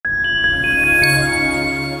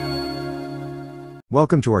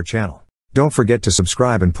Welcome to our channel. Don't forget to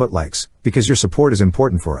subscribe and put likes, because your support is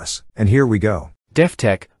important for us. And here we go.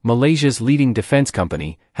 Deftech, Malaysia's leading defense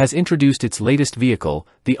company, has introduced its latest vehicle,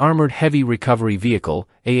 the Armoured Heavy Recovery Vehicle,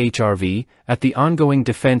 AHRV, at the ongoing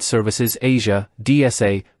Defense Services Asia,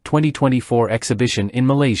 DSA, 2024 exhibition in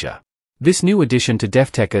Malaysia. This new addition to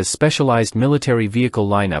Deftech's specialized military vehicle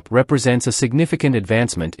lineup represents a significant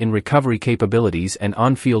advancement in recovery capabilities and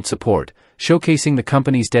on-field support, showcasing the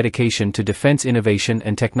company's dedication to defense innovation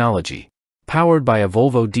and technology. Powered by a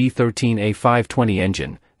Volvo D13A520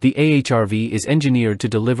 engine, the AHRV is engineered to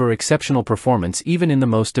deliver exceptional performance even in the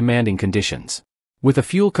most demanding conditions. With a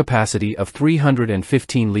fuel capacity of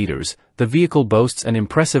 315 liters, the vehicle boasts an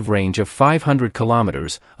impressive range of 500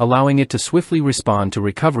 kilometers, allowing it to swiftly respond to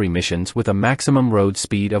recovery missions with a maximum road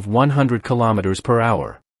speed of 100 kilometers per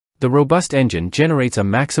hour. The robust engine generates a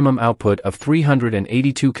maximum output of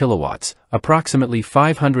 382 kilowatts, approximately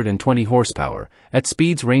 520 horsepower, at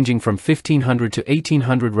speeds ranging from 1500 to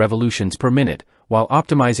 1800 revolutions per minute, while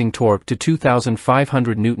optimizing torque to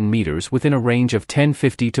 2,500 Newton-meters within a range of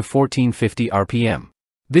 1050 to 1450 RPM.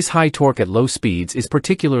 This high torque at low speeds is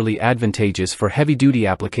particularly advantageous for heavy-duty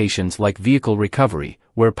applications like vehicle recovery,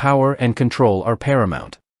 where power and control are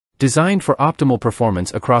paramount. Designed for optimal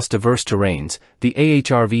performance across diverse terrains, the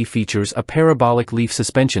AHRV features a parabolic leaf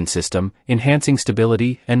suspension system, enhancing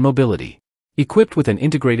stability and mobility. Equipped with an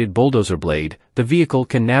integrated bulldozer blade, the vehicle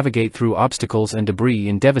can navigate through obstacles and debris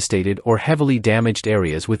in devastated or heavily damaged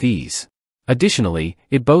areas with ease. Additionally,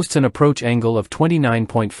 it boasts an approach angle of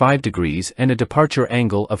 29.5 degrees and a departure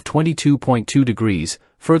angle of 22.2 degrees,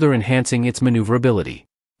 further enhancing its maneuverability.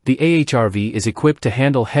 The AHRV is equipped to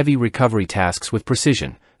handle heavy recovery tasks with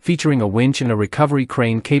precision, featuring a winch and a recovery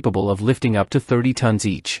crane capable of lifting up to 30 tons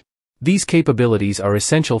each. These capabilities are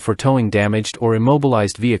essential for towing damaged or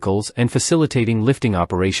immobilized vehicles and facilitating lifting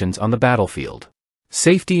operations on the battlefield.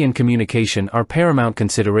 Safety and communication are paramount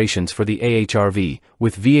considerations for the AHRV,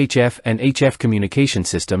 with VHF and HF communication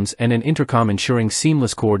systems and an intercom ensuring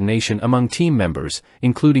seamless coordination among team members,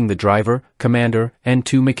 including the driver, commander, and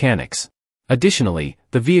 2 mechanics. Additionally,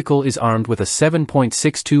 the vehicle is armed with a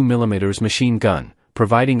 7.62 mm machine gun,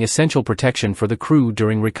 providing essential protection for the crew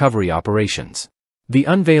during recovery operations. The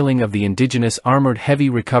unveiling of the indigenous Armoured Heavy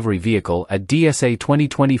Recovery Vehicle at DSA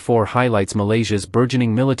 2024 highlights Malaysia's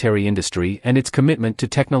burgeoning military industry and its commitment to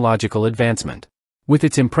technological advancement. With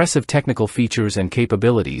its impressive technical features and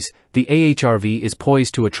capabilities, the AHRV is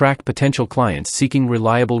poised to attract potential clients seeking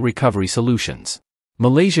reliable recovery solutions.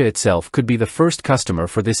 Malaysia itself could be the first customer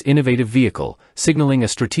for this innovative vehicle, signaling a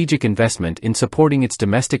strategic investment in supporting its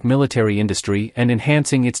domestic military industry and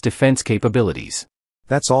enhancing its defense capabilities.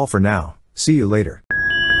 That's all for now. See you later.